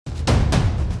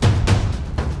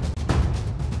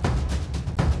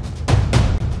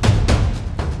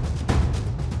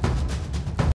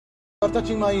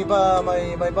touching my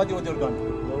body with your gun.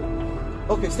 No.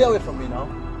 Okay, stay away from me now.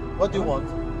 What do you want?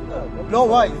 No,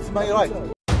 why? It's my right.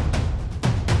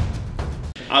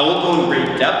 I won't go in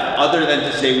great depth other than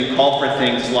to say we call for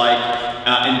things like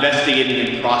investigating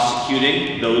and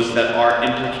prosecuting those that are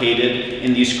implicated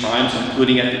in these crimes,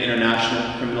 including at the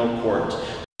International Criminal Court.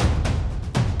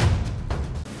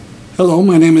 Hello,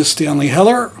 my name is Stanley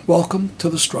Heller. Welcome to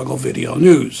the Struggle Video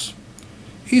News.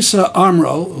 Issa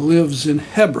Amro lives in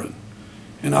Hebron,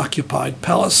 in occupied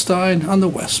Palestine on the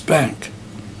West Bank.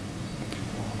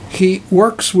 He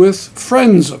works with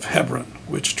Friends of Hebron,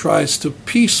 which tries to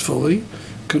peacefully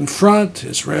confront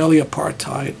Israeli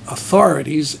apartheid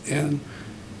authorities and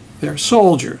their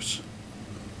soldiers.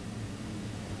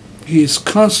 He's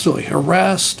constantly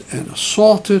harassed and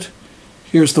assaulted.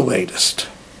 Here's the latest.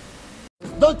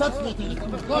 Don't touch me!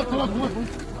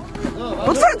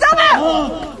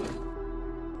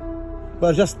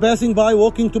 We're just passing by,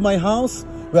 walking to my house.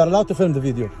 We are allowed to film the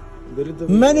video. Delete the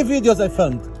video. Many videos I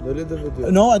filmed. Delete the video.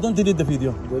 No, I don't delete the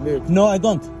video. Delete. No, I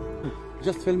don't.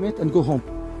 Just film it and go home.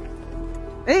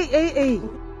 Hey. Hey.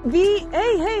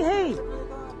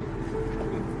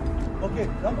 Okay,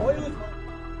 come on.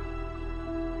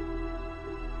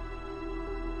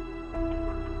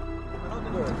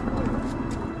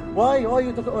 Why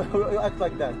you act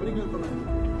like that? Bring your command.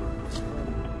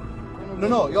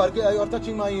 No, you are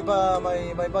touching my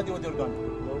body with your gun.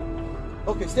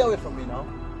 No. Okay, stay away from me now.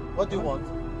 What do you want?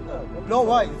 No,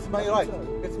 why? It's my right.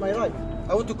 It's my right.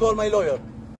 I want to call my lawyer.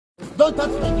 Don't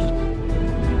touch me.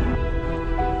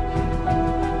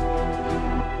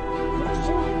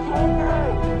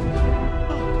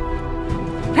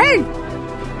 Hey!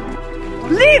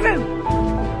 Leave him!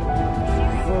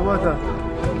 Oh, what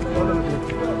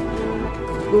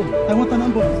I want an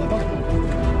ambulance.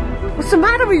 What's the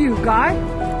matter with you, guy?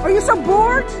 Are you so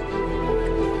bored?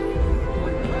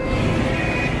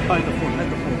 Hide the phone.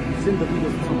 Send the video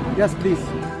to someone. Yes, please.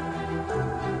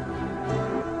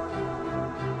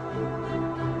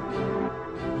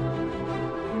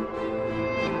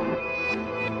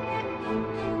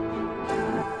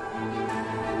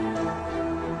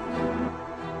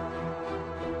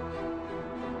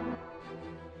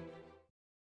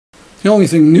 The only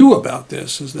thing new about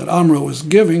this is that Amro is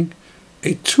giving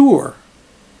a tour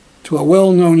to a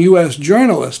well-known U.S.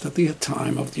 journalist at the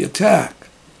time of the attack,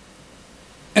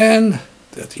 and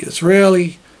that the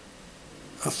Israeli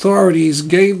authorities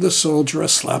gave the soldier a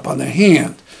slap on the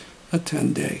hand, a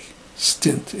 10-day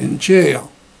stint in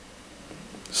jail.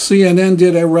 CNN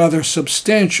did a rather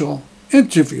substantial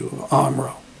interview of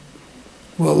Amro.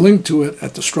 We'll link to it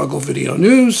at the Struggle Video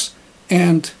News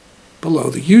and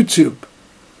below the YouTube.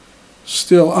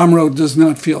 Still, Amro does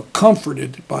not feel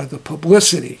comforted by the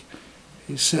publicity.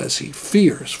 He says he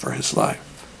fears for his life.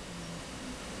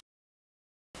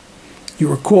 You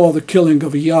recall the killing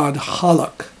of Iyad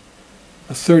Hallaq,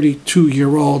 a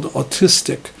 32-year-old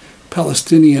autistic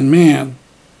Palestinian man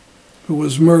who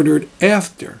was murdered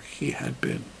after he had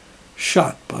been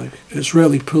shot by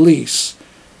Israeli police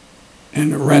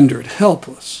and rendered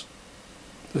helpless.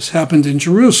 This happened in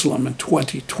Jerusalem in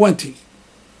 2020.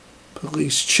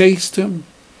 Police chased him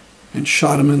and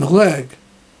shot him in the leg.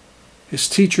 His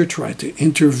teacher tried to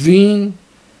intervene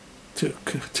to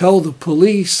tell the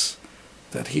police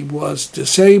that he was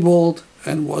disabled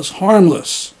and was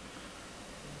harmless,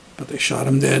 but they shot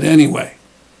him dead anyway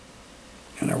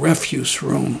in a refuse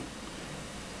room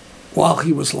while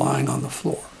he was lying on the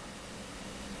floor.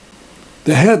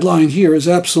 The headline here is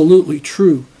absolutely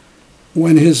true.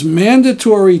 When his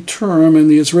mandatory term in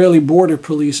the Israeli border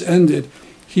police ended,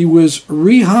 he was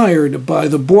rehired by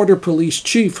the border police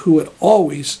chief who had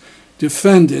always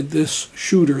defended this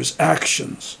shooter's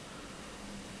actions.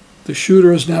 The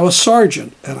shooter is now a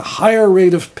sergeant at a higher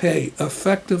rate of pay,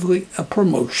 effectively a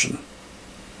promotion.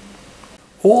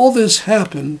 All this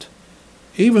happened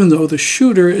even though the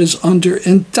shooter is under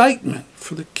indictment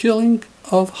for the killing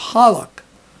of Hallaq.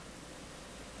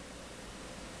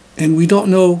 And we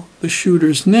don't know the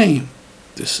shooter's name.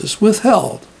 This is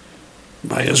withheld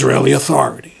by Israeli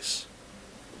authorities.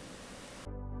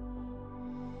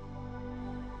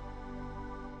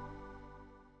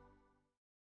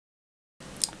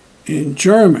 In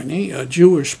Germany, a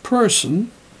Jewish person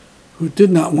who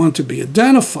did not want to be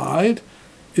identified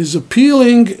is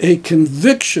appealing a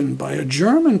conviction by a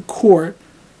German court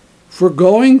for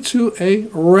going to a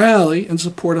rally in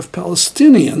support of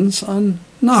Palestinians on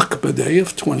Nakba Day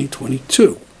of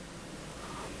 2022.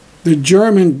 The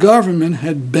German government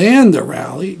had banned the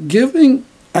rally, giving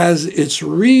as its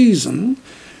reason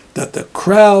that the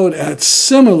crowd at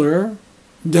similar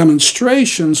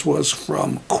demonstrations was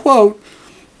from, quote,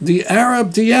 the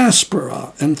Arab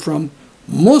diaspora and from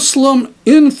Muslim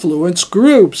influence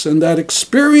groups, and that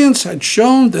experience had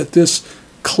shown that this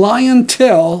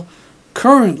clientele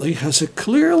currently has a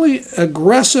clearly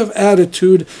aggressive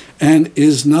attitude and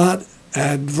is not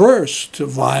adverse to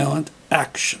violent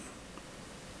action.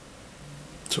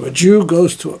 So a Jew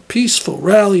goes to a peaceful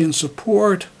rally in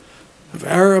support of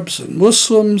Arabs and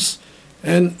Muslims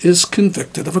and is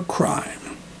convicted of a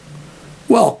crime.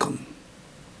 Welcome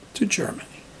to Germany.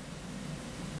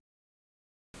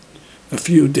 A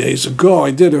few days ago,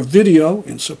 I did a video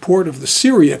in support of the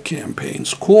Syria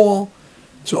campaign's call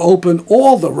to open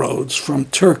all the roads from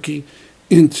Turkey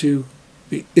into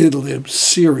the Idlib,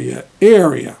 Syria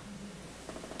area.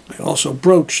 I also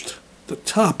broached the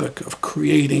topic of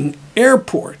creating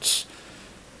airports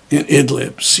in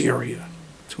Idlib, Syria,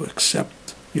 to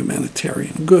accept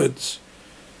humanitarian goods.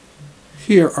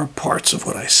 Here are parts of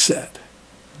what I said.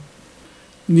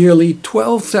 Nearly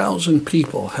 12,000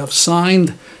 people have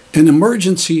signed an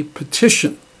emergency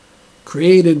petition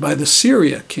created by the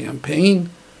Syria campaign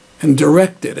and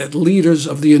directed at leaders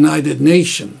of the United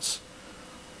Nations.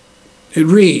 It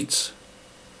reads,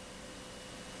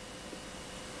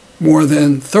 more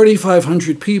than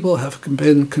 3,500 people have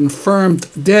been confirmed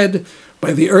dead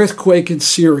by the earthquake in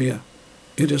Syria.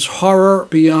 It is horror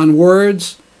beyond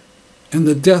words, and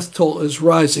the death toll is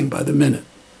rising by the minute.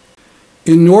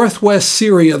 In northwest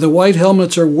Syria, the White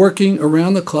Helmets are working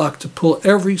around the clock to pull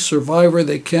every survivor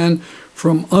they can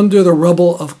from under the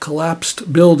rubble of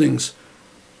collapsed buildings.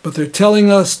 But they're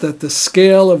telling us that the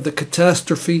scale of the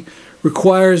catastrophe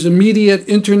requires immediate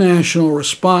international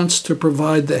response to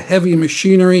provide the heavy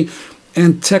machinery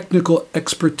and technical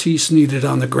expertise needed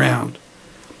on the ground.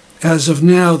 As of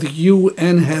now, the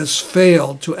UN has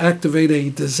failed to activate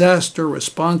a disaster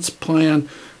response plan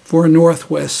for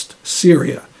northwest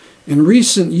Syria. In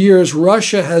recent years,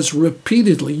 Russia has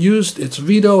repeatedly used its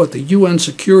veto at the UN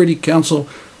Security Council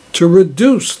to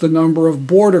reduce the number of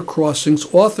border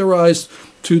crossings authorized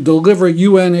to deliver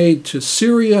UN aid to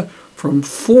Syria from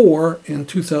 4 in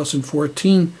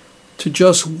 2014 to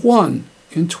just 1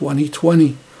 in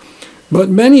 2020. But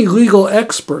many legal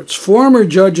experts, former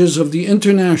judges of the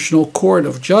International Court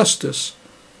of Justice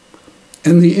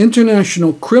and the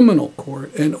International Criminal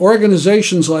Court, and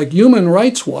organizations like Human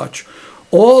Rights Watch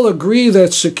all agree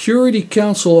that Security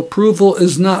Council approval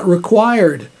is not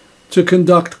required to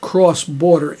conduct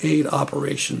cross-border aid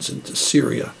operations into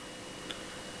Syria.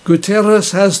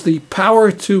 Guterres has the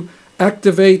power to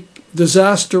activate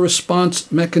disaster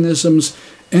response mechanisms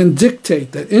and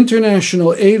dictate that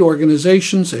international aid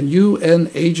organizations and UN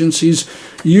agencies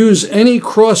use any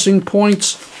crossing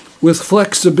points with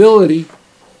flexibility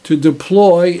to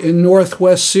deploy in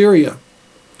northwest Syria.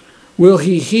 Will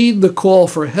he heed the call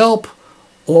for help,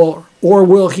 or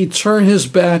will he turn his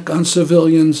back on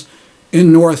civilians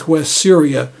in northwest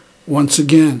Syria once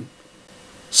again?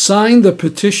 Sign the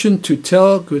petition to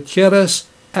tell Guterres,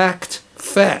 act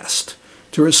fast,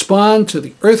 to respond to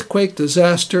the earthquake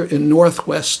disaster in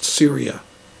northwest Syria.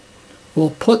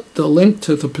 We'll put the link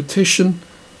to the petition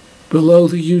below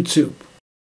the YouTube.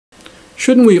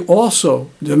 Shouldn't we also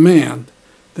demand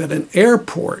that an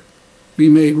airport be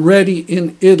made ready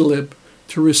in Idlib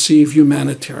to receive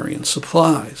humanitarian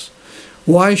supplies?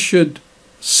 Why should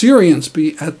Syrians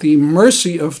be at the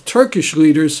mercy of Turkish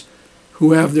leaders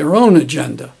who have their own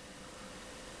agenda?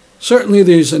 Certainly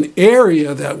there's an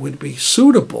area that would be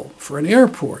suitable for an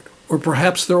airport, or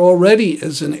perhaps there already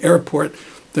is an airport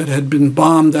that had been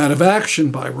bombed out of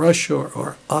action by Russia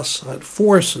or Assad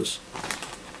forces.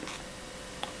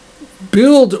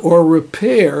 Build or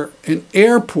repair an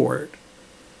airport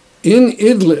in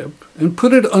Idlib and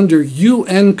put it under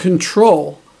UN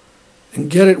control and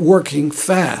get it working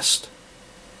fast.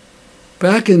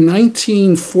 Back in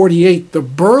 1948, the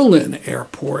Berlin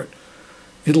airport,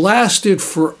 it lasted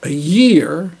for a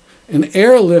year and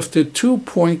airlifted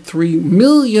 2.3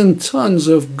 million tons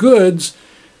of goods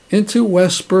into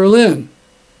West Berlin.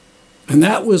 And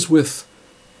that was with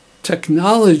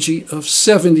technology of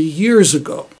 70 years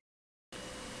ago.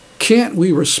 Can't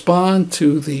we respond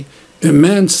to the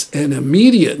immense and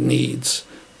immediate needs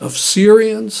of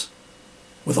Syrians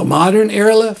with a modern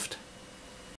airlift?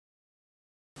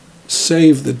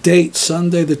 Save the date,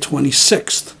 Sunday the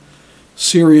 26th.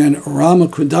 Syrian Rama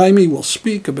Kudami will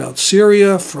speak about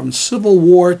Syria from civil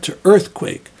war to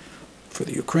earthquake for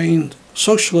the Ukraine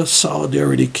Socialist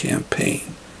Solidarity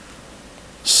Campaign.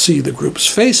 See the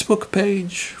group's Facebook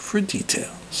page for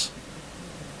details.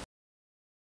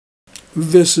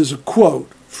 This is a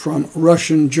quote from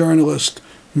Russian journalist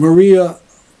Maria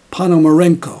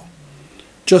Ponomarenko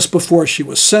just before she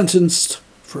was sentenced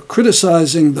for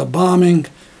criticizing the bombing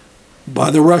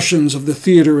by the Russians of the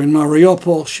theater in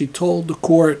Mariupol, she told the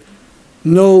court,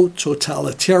 no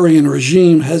totalitarian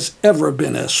regime has ever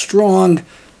been as strong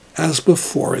as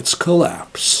before its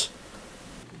collapse.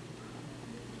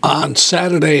 On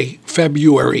Saturday,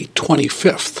 February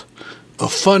 25th, a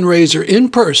fundraiser in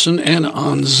person and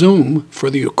on Zoom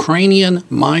for the Ukrainian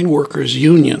Mine Workers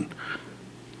Union.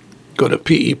 Go to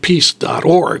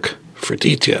peace.org for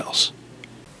details.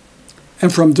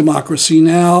 And from Democracy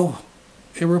Now!,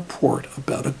 a report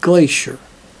about a glacier.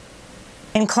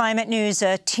 In climate news,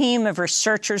 a team of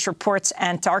researchers reports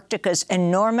Antarctica's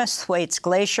enormous Thawite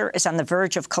glacier is on the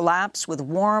verge of collapse, with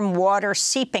warm water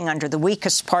seeping under the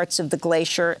weakest parts of the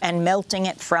glacier and melting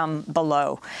it from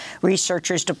below.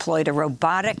 Researchers deployed a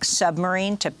robotic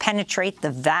submarine to penetrate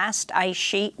the vast ice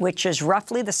sheet, which is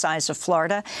roughly the size of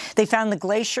Florida. They found the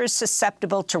glacier is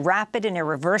susceptible to rapid and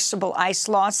irreversible ice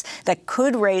loss that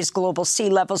could raise global sea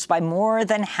levels by more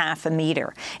than half a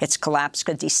meter. Its collapse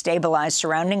could destabilize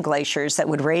surrounding glaciers that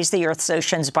would raise the Earth's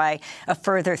oceans by a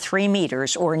further 3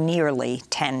 meters, or nearly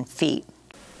 10 feet.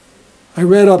 I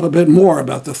read up a bit more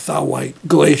about the Thawite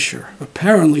glacier.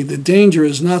 Apparently, the danger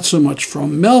is not so much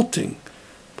from melting,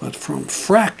 but from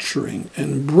fracturing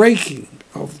and breaking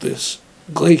of this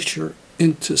glacier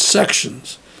into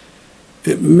sections.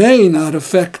 It may not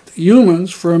affect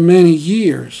humans for many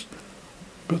years,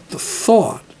 but the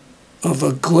thought of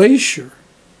a glacier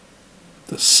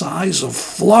the size of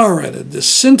Florida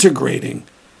disintegrating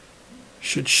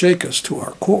should shake us to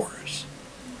our cores.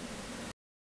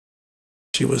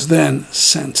 She was then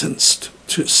sentenced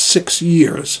to 6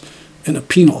 years in a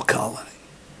penal colony.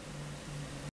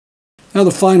 Now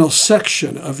the final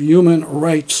section of Human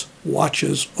Rights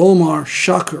Watch's Omar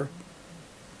Shakir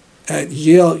at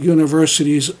Yale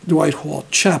University's Dwight Hall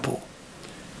Chapel.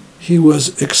 He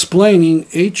was explaining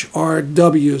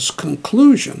HRW's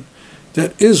conclusion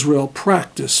that Israel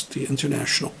practiced the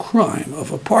international crime of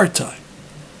apartheid.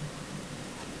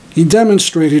 He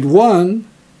demonstrated 1,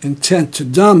 intent to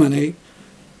dominate,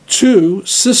 2,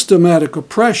 systematic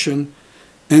oppression,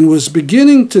 and was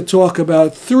beginning to talk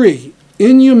about 3,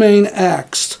 inhumane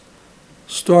acts,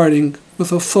 starting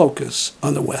with a focus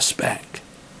on the West Bank.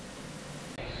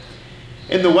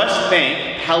 In the West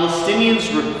Bank, Palestinians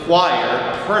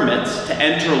require permits to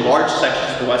enter large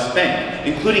sections of the West Bank,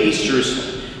 including East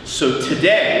Jerusalem. So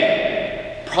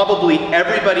today, probably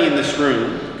everybody in this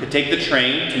room could take the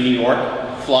train to New York,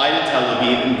 fly to Tel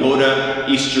Aviv, and go to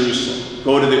East Jerusalem,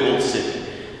 go to the Old City.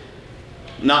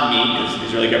 Not me, because the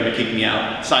Israeli government kicked me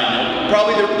out. Side note,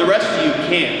 probably the rest of you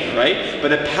can, right?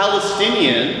 But a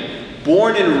Palestinian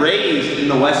born and raised in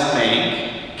the West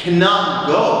Bank cannot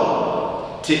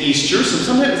go to East Jerusalem.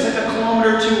 Sometimes it's like a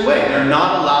kilometer or 2 away. They're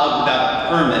not allowed without a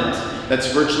permit. That's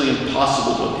virtually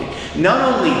impossible to obtain. Not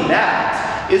only that,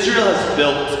 Israel has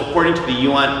built, according to the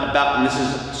UN, about, and this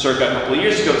is circa a couple of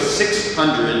years ago,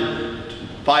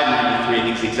 593, I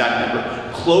think is the exact number,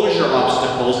 closure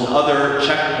obstacles and other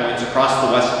checkpoints across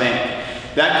the West Bank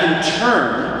that can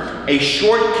turn a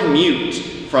short commute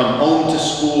from home to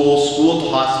school, school to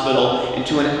hospital,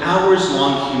 into an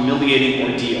hours-long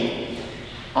humiliating ordeal.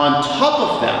 On top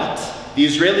of that, the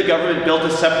Israeli government built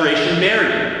a separation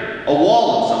barrier, a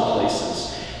wall in some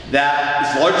places, that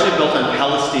is largely built on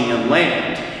Palestinian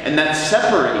land, and that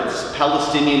separates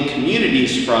Palestinian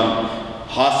communities from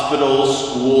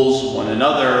hospitals, schools, one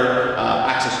another,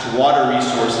 access to water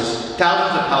resources,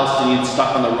 thousands of Palestinians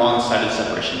stuck on the wrong side of the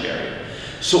separation barrier.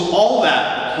 So all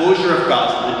that, the closure of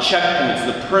Gaza, the checkpoints,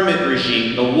 the permit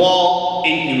regime, the wall,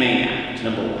 Inhumane Act,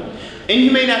 number 1.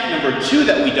 Inhumane Act number 2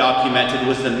 that we documented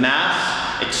was the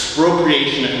mass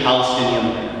expropriation of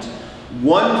Palestinian land.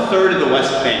 1/3 of the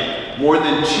West Bank, more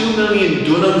than 2 million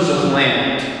dunams of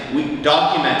land, we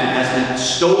documented, has been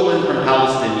stolen from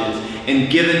Palestinians and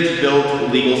given to build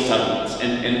illegal settlements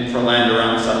and for land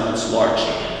around settlements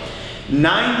largely.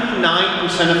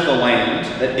 99% of the land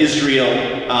that Israel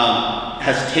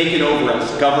has taken over as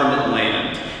government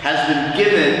land has been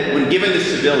given, when given to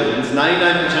civilians,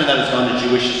 99% of that has gone to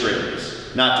Jewish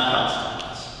Israelis, not to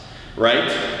Palestinians,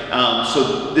 right? So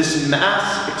this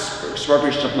mass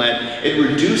expropriation of land, it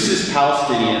reduces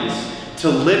Palestinians to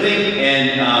living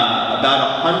in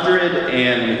about 100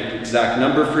 and, exact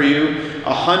number for you,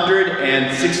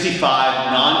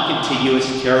 165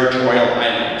 non-contiguous territorial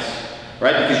islands,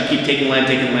 right? Because you keep taking land,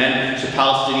 so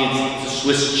Palestinians, it's a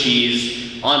Swiss cheese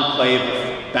enclave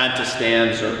of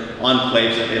Bantustans or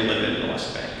enclaves that they live in the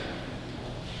West Bank,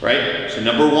 right? So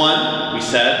number 1, we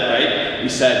said, right? We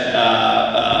said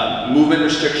movement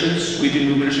restrictions, sweeping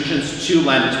movement restrictions, 2,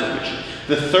 land expropriation.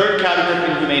 The third category of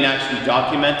inhumane acts we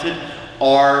documented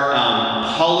are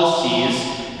policies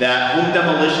that home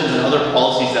demolitions and other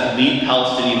policies that lead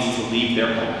Palestinians to leave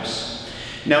their homes.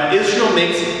 Now, Israel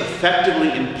makes it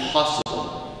effectively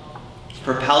impossible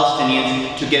for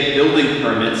Palestinians to get building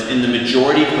permits in the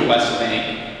majority of the West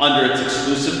Bank under its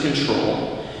exclusive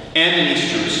control and in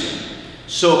East Jerusalem.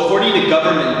 So according to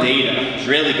government data,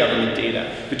 Israeli government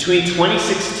data, between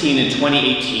 2016 and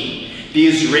 2018, the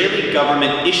Israeli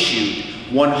government issued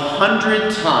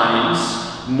 100 times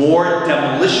more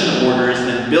demolition orders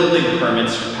than building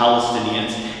permits for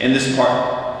Palestinians in this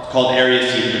part called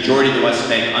Area C, the majority of the West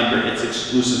Bank under its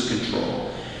exclusive control.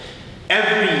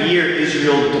 Every year,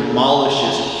 Israel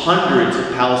demolishes hundreds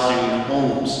of Palestinian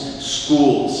homes,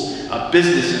 schools,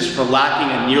 businesses for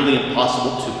lacking a nearly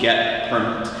impossible to get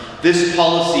permit. This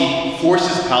policy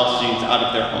forces Palestinians out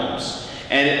of their homes,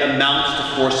 and it amounts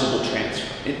to forcible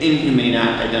transfer, an inhumane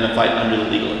act identified under the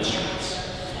legal instruments.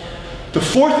 The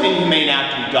fourth inhumane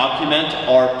act we document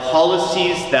are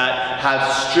policies that have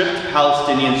stripped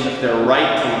Palestinians of their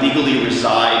right to legally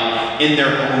reside in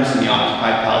their homes in the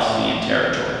occupied Palestinian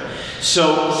territory.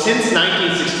 So, since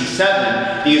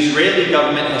 1967, the Israeli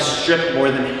government has stripped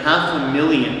more than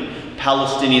 500,000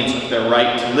 Palestinians of their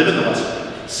right to live in the West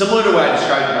Bank. Similar to what I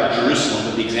described about Jerusalem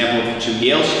with the example of the two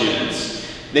Yale students,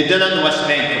 they've done that in the West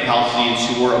Bank for Palestinians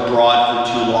who were abroad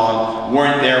for too long,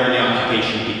 weren't there when the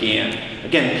occupation began.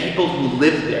 Again, people who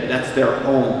lived there, that's their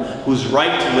home, whose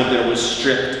right to live there was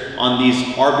stripped on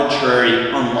these arbitrary,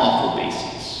 unlawful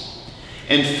bases.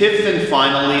 And fifth and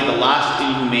finally, the last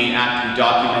inhumane act we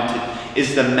documented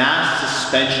is the mass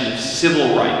suspension of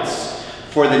civil rights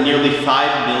for the nearly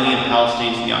 5 million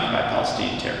Palestinians in the occupied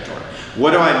Palestinian territory.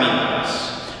 What do I mean by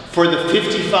this? For the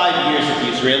 55 years that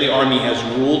the Israeli army has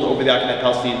ruled over the occupied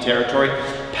Palestinian territory,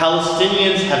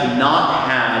 Palestinians have not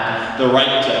had the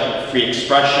right to free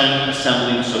expression,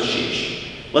 assembly, and association.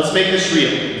 Let's make this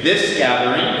real. This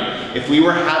gathering, if we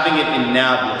were having it in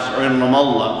Nablus, or in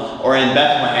Ramallah, or in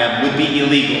Bethlehem, would be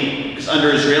illegal. Because under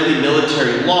Israeli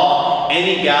military law,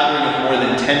 any gathering of more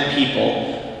than 10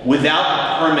 people without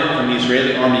a permit from the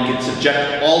Israeli army could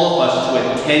subject all of us to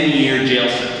a 10-year jail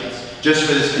sentence, just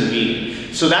for this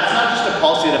convening. So that's not just a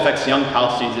policy that affects young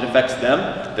Palestinians, it affects them,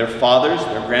 their fathers,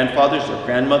 their grandfathers, their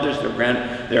grandmothers,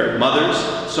 their mothers.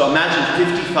 So imagine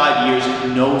 55 years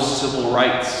of no civil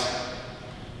rights.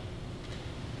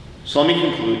 So let me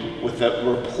conclude with a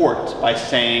report by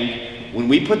saying, when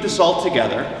we put this all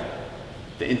together,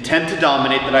 the intent to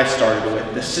dominate that I started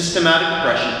with, the systematic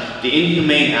oppression, the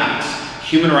inhumane acts,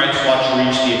 Human Rights Watch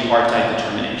reached the apartheid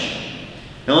determination.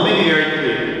 Now let me be very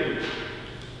clear.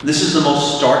 This is the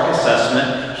most stark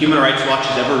assessment Human Rights Watch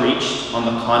has ever reached on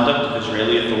the conduct of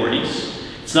Israeli authorities.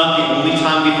 It's not the only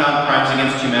time we found crimes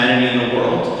against humanity in the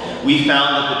world. We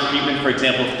found that the treatment, for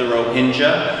example, of the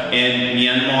Rohingya in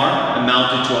Myanmar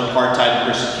amounted to apartheid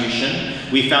persecution.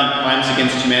 We found crimes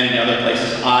against humanity in other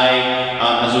places.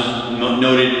 As was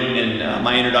noted in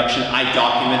my introduction, I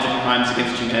documented crimes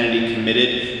against humanity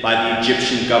committed by the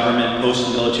Egyptian government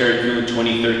post-military coup in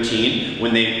 2013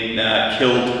 when they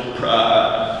killed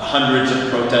hundreds of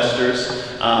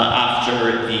protesters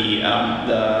after the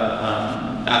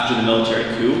military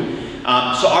coup.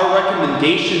 So our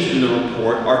recommendations in the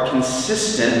report are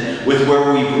consistent with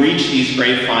where we've reached these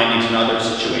grave findings in other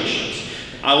situations.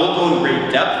 I won't go in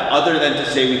great depth other than to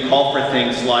say we call for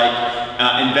things like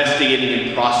investigating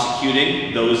and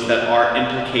prosecuting those that are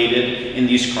implicated in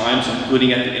these crimes,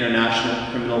 including at the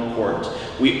International Criminal Court.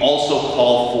 We also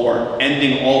call for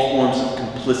ending all forms of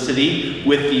complicity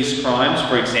with these crimes.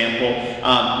 For example,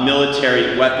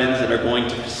 military weapons that are going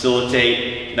to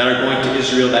facilitate, that are going to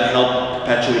Israel that help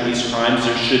perpetuate these crimes,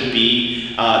 there should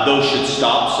be, those should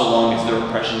stop so long as the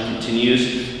repression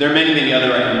continues. There are many, many other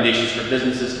recommendations for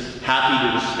businesses. Happy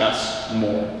to discuss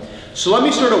more. So let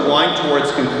me sort of wind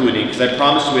towards concluding, because I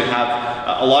promised we'd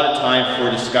have a lot of time for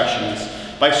discussions,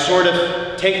 by sort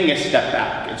of taking a step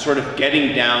back and sort of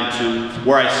getting down to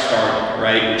where I started,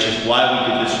 right? Which is why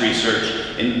we did this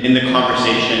research in the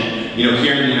conversation, you know,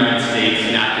 here in the United States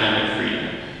in academic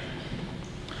freedom.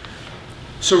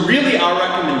 So really our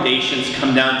recommendations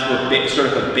come down to a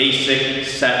basic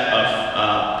set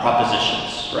of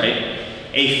propositions, right?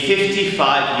 A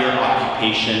 55-year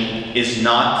occupation is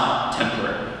not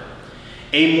temporary.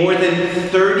 A more than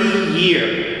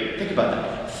 30-year, think about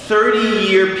that,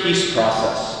 30-year peace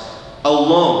process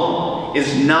alone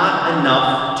is not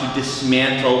enough to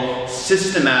dismantle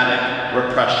systematic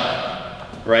repression,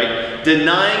 right?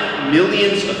 Denying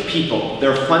millions of people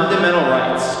their fundamental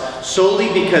rights solely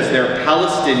because they're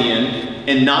Palestinian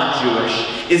and not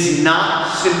Jewish is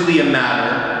not simply a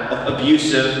matter of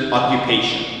abusive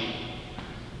occupation.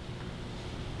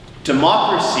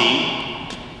 Democracy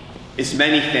is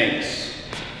many things.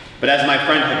 But as my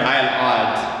friend Iyad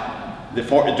Hallaq, the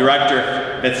director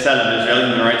of B'Tselem, the Israeli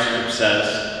Human Rights Group,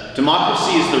 says,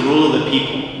 democracy is the rule of the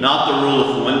people, not the rule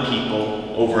of one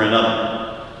people over another.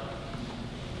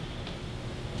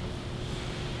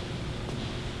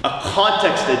 A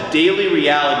context, a daily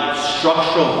reality of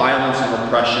structural violence and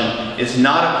repression is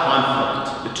not a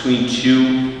conflict between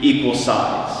two equal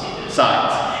sides.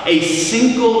 A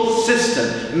single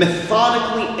system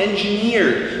methodically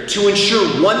engineered to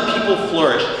ensure one people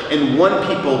flourish and one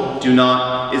people do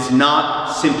not is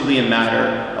not simply a matter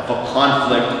of a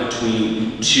conflict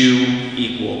between two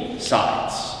equal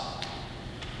sides.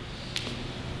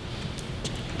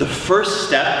 The first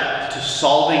step to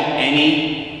solving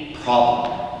any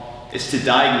problem is to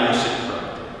diagnose it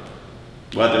correctly.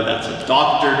 Whether that's a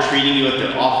doctor treating you at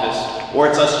their office, or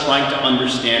it's us trying to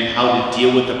understand how to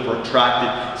deal with a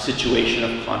protracted situation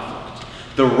of conflict.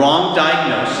 The wrong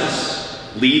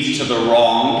diagnosis leads to the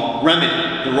wrong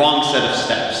remedy, the wrong set of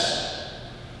steps.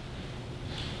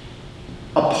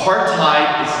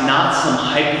 Apartheid is not some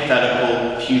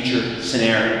hypothetical future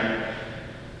scenario.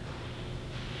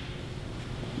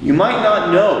 You might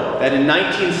not know that in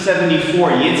 1974,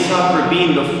 Yitzhak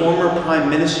Rabin, the former Prime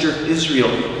Minister of Israel,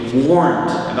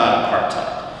 warned about apartheid.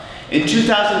 In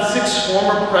 2006,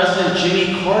 former President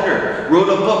Jimmy Carter wrote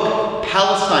a book,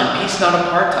 Palestine, Peace Not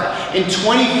Apartheid. In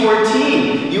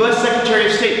 2014, U.S. Secretary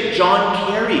of State John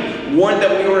Kerry warned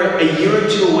that we were a year or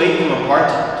two away from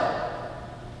apartheid.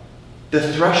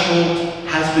 The threshold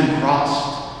has been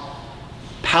crossed.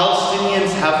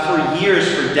 Palestinians have for years,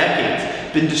 for decades,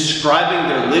 been describing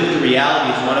their lived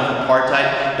reality as one of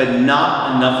apartheid, but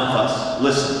not enough of us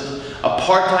listened.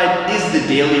 Apartheid is the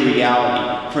daily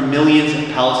reality for millions of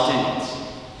Palestinians.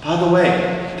 By the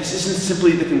way, this isn't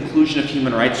simply the conclusion of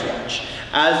Human Rights Watch.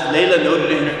 As Leila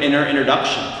noted in her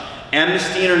introduction,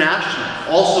 Amnesty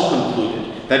International also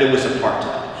concluded that it was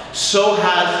apartheid. So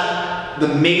has the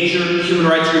major human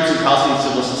rights groups in Palestinian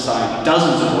civil society,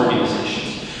 dozens of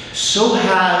organizations. So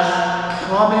has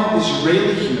prominent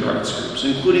Israeli human rights groups,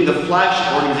 including the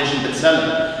flagship organization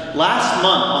B'Tselem. Last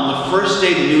month, on the first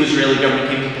day the new Israeli government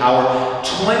came to power,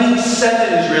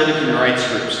 27 Israeli human rights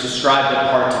groups described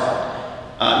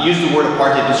apartheid, used the word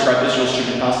apartheid to describe Israel's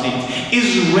treatment of Palestinians.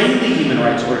 Israeli human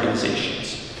rights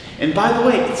organizations. And by the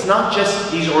way, it's not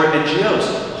just these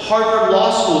NGOs. Harvard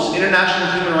Law School's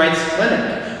International Human Rights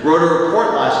Clinic wrote a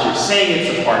report last year saying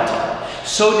it's apartheid.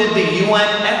 So did the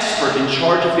UN expert in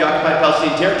charge of the occupied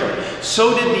Palestinian territory.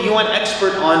 So did the UN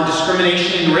expert on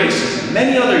discrimination and racism,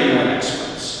 many other UN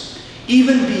experts.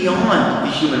 Even beyond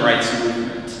the human rights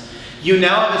movement, you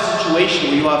now have a situation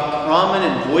where you have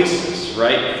prominent voices,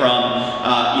 right,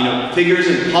 from figures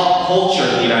in pop culture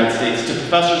in the United States to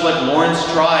professors like Lawrence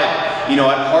Wright,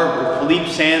 at Harvard,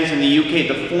 Philippe Sands in the UK,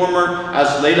 the former,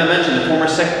 as Leila mentioned, the former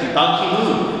Ban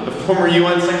Ki-moon, the former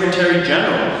UN Secretary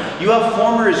General. You have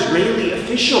former Israeli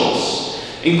officials,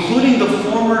 including the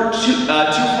two former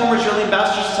Israeli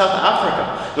ambassadors to South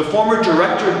Africa, the former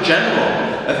Director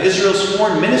General of Israel's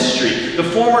Foreign Ministry, the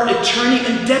former Attorney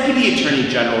and Deputy Attorney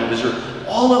General of Israel,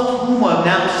 all of whom have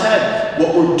now said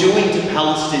what we're doing to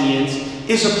Palestinians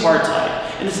is apartheid.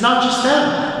 And it's not just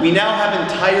them. We now have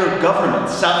entire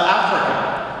governments. South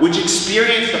Africa, which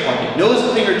experienced apartheid,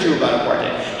 knows a thing or two about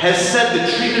apartheid, has said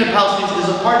the treatment of Palestinians is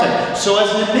apartheid. So has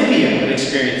Namibia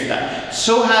experienced that.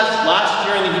 So has last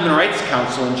year in the Human Rights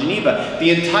Council in Geneva, the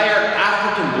entire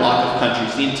African bloc of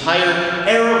countries, the entire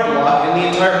Arab bloc, and the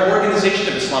entire Organization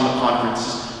of Islamic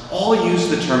Conferences all use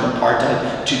the term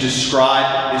apartheid to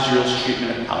describe Israel's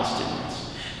treatment of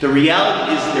Palestinians. The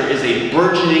reality is there is a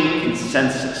burgeoning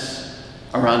consensus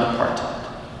around apartheid.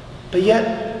 But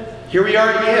yet, here we are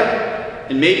at Yale.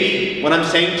 And maybe what I'm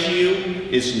saying to you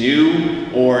is new,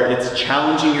 or it's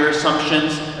challenging your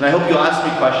assumptions, and I hope you'll ask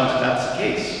me questions if that's the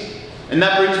case. And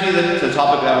that brings me to the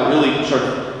topic that I'll really sort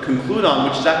of conclude on,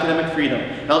 which is academic freedom.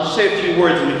 And I'll just say a few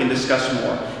words and we can discuss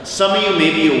more. Some of you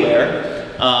may be aware,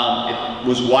 it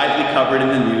was widely covered in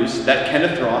the news, that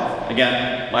Kenneth Roth,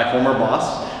 again, my former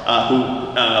boss, who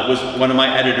was one of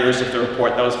my editors of the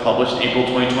report that was published in April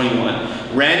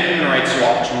 2021, ran Human Rights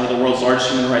Watch, one of the world's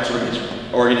largest human rights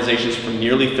organizations for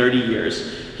nearly 30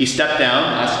 years. He stepped down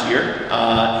last year,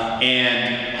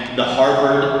 and the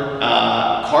Harvard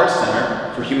Carr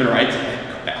Center for Human Rights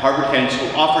at Harvard Kennedy School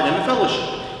offered him a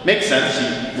fellowship. Makes sense,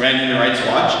 he ran Human Rights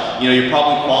Watch. You're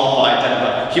probably qualified to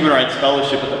have a Human Rights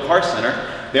Fellowship at the Carr Center.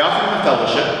 They offered him a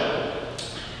fellowship.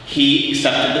 He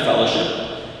accepted the fellowship.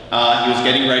 He was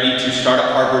getting ready to start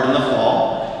at Harvard in the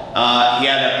fall. He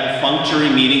had a perfunctory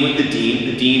meeting with the dean.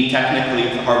 The dean technically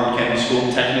at the Harvard Kennedy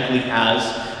School technically has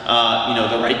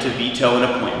the right to veto an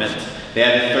appointment. They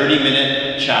had a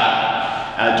 30-minute chat.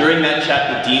 During that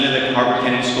chat, the dean of the Harvard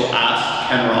Kennedy School asked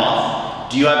Ken Roth,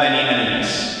 "Do you have any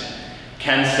enemies?"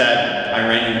 Ken said,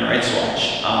 "Iran Human Rights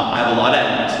Watch. I have a lot of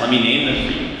enemies. Let me name them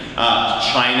for you.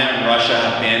 China and Russia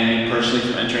have banned me personally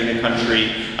from entering the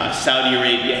country. Saudi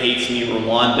Arabia hates me.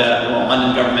 Rwanda, the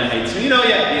Rwandan government hates me.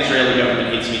 The Israeli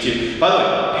government hates me too." By the way,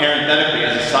 parenthetically,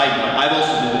 as a side note, I've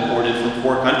also been deported from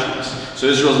 4 countries. So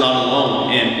Israel's not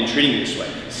alone in treating me this way.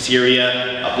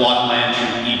 Syria, blocked my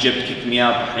entry. Egypt kicked me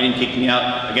out. Bahrain kicked me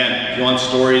out. Again, if you want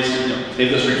stories,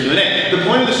 save those for Q&A. The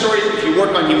point of the story is, if you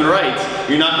work on human rights,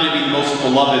 you're not going to be the most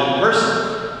beloved person.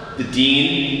 The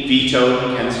dean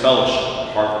vetoed Ken's fellowship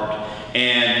at Harvard.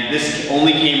 And this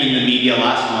only came in the media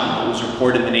last month. It was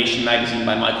reported in The Nation magazine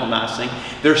by Michael Massing.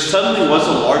 There suddenly was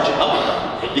a large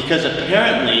outcry, because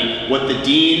apparently what the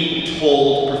dean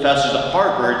told professors at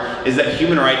Harvard is that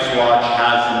Human Rights Watch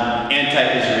has an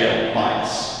anti-Israel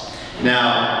bias.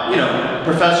 Now,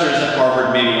 professors at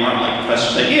Harvard maybe aren't like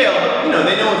professors at Yale, but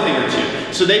they know a thing or two.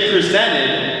 So they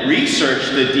presented research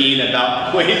to the dean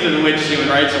about the ways in which Human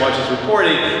Rights Watch is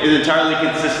reporting is entirely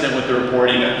consistent with the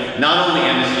reporting of not only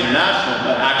Amnesty International,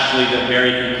 but actually the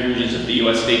very conclusions of the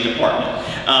US State Department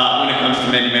when it comes to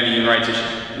many, many human rights issues.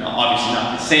 Obviously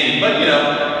not the same,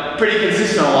 but pretty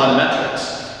consistent on a lot of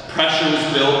metrics. Pressure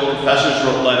was built, professors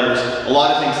wrote letters, a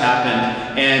lot of things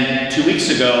happened, and 2 weeks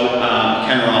ago,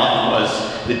 Ken Roth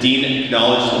the dean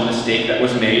acknowledged the mistake that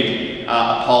was made,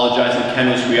 apologized, and Ken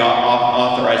was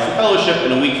reauthorized the fellowship,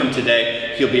 and a week from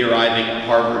today, he'll be arriving at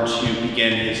Harvard to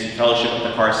begin his fellowship at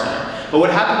the Carr Center. But what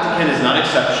happened to Ken is not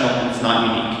exceptional, and it's not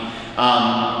unique.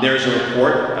 There's a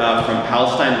report from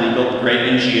Palestine Legal, a great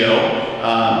NGO,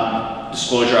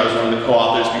 disclosure, I was one of the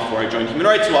co-authors before I joined Human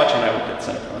Rights Watch, and I worked at the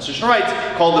Center for Constitutional Rights,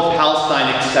 called the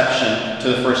Palestine exception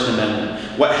to the First Amendment.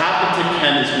 What happened to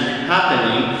Ken has been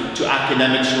happening to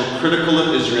academics who are critical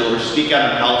of Israel or speak out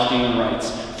on Palestinian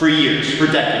rights for years, for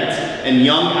decades. And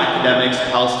young academics,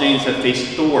 Palestinians, have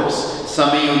faced the worst.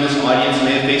 Some of you in this audience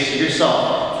may have faced it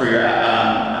yourself for your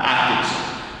activism.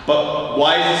 But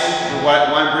why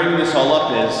I'm bringing this all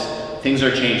up is things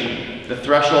are changing. The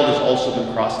threshold has also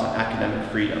been crossed on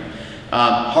academic freedom.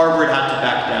 Harvard had to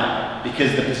back down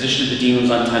because the position of the dean was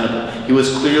untenable. He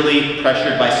was clearly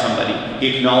pressured by somebody.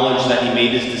 He acknowledged that he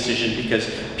made this decision because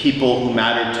people who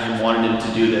mattered to him wanted him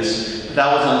to do this. But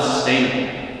that was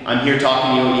unsustainable. I'm here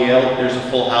talking to you at Yale. There's a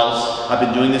full house. I've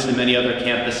been doing this in many other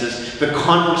campuses. The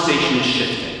conversation is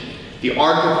shifting. The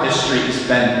arc of history is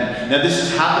bending. Now, this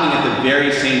is happening at the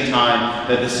very same time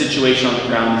that the situation on the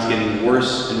ground is getting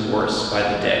worse and worse by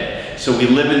the day. So we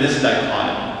live in this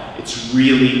dichotomy. It's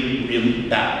really, really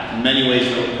bad. In many ways,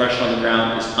 the pressure on the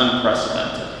ground is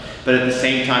unprecedented. But at the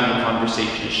same time, the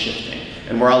conversation is shifting.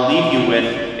 And where I'll leave you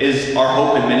with is our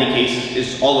hope in many cases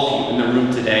is all of you in the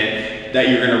room today, that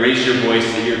you're going to raise your voice,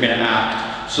 that you're going to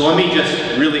act. So let me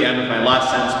just really end with my last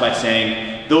sentence by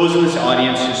saying, those in this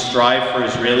audience who strive for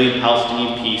Israeli and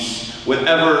Palestinian peace,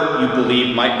 whatever you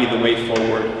believe might be the way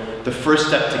forward, the first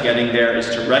step to getting there is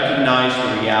to recognize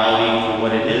the reality for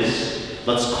what it is.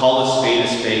 Let's call a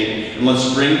spade, and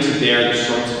let's bring to bear the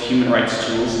sorts of human rights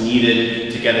tools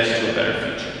needed to get us to a better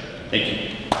future. Thank you.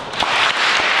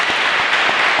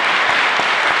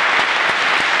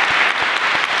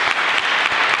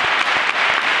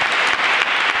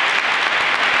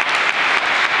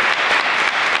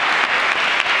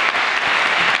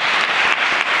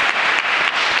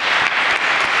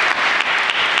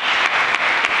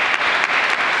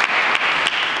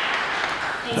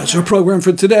 That's our program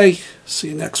for today. See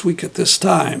you next week at this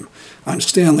time. I'm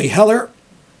Stanley Heller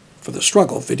for the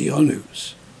Struggle Video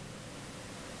News.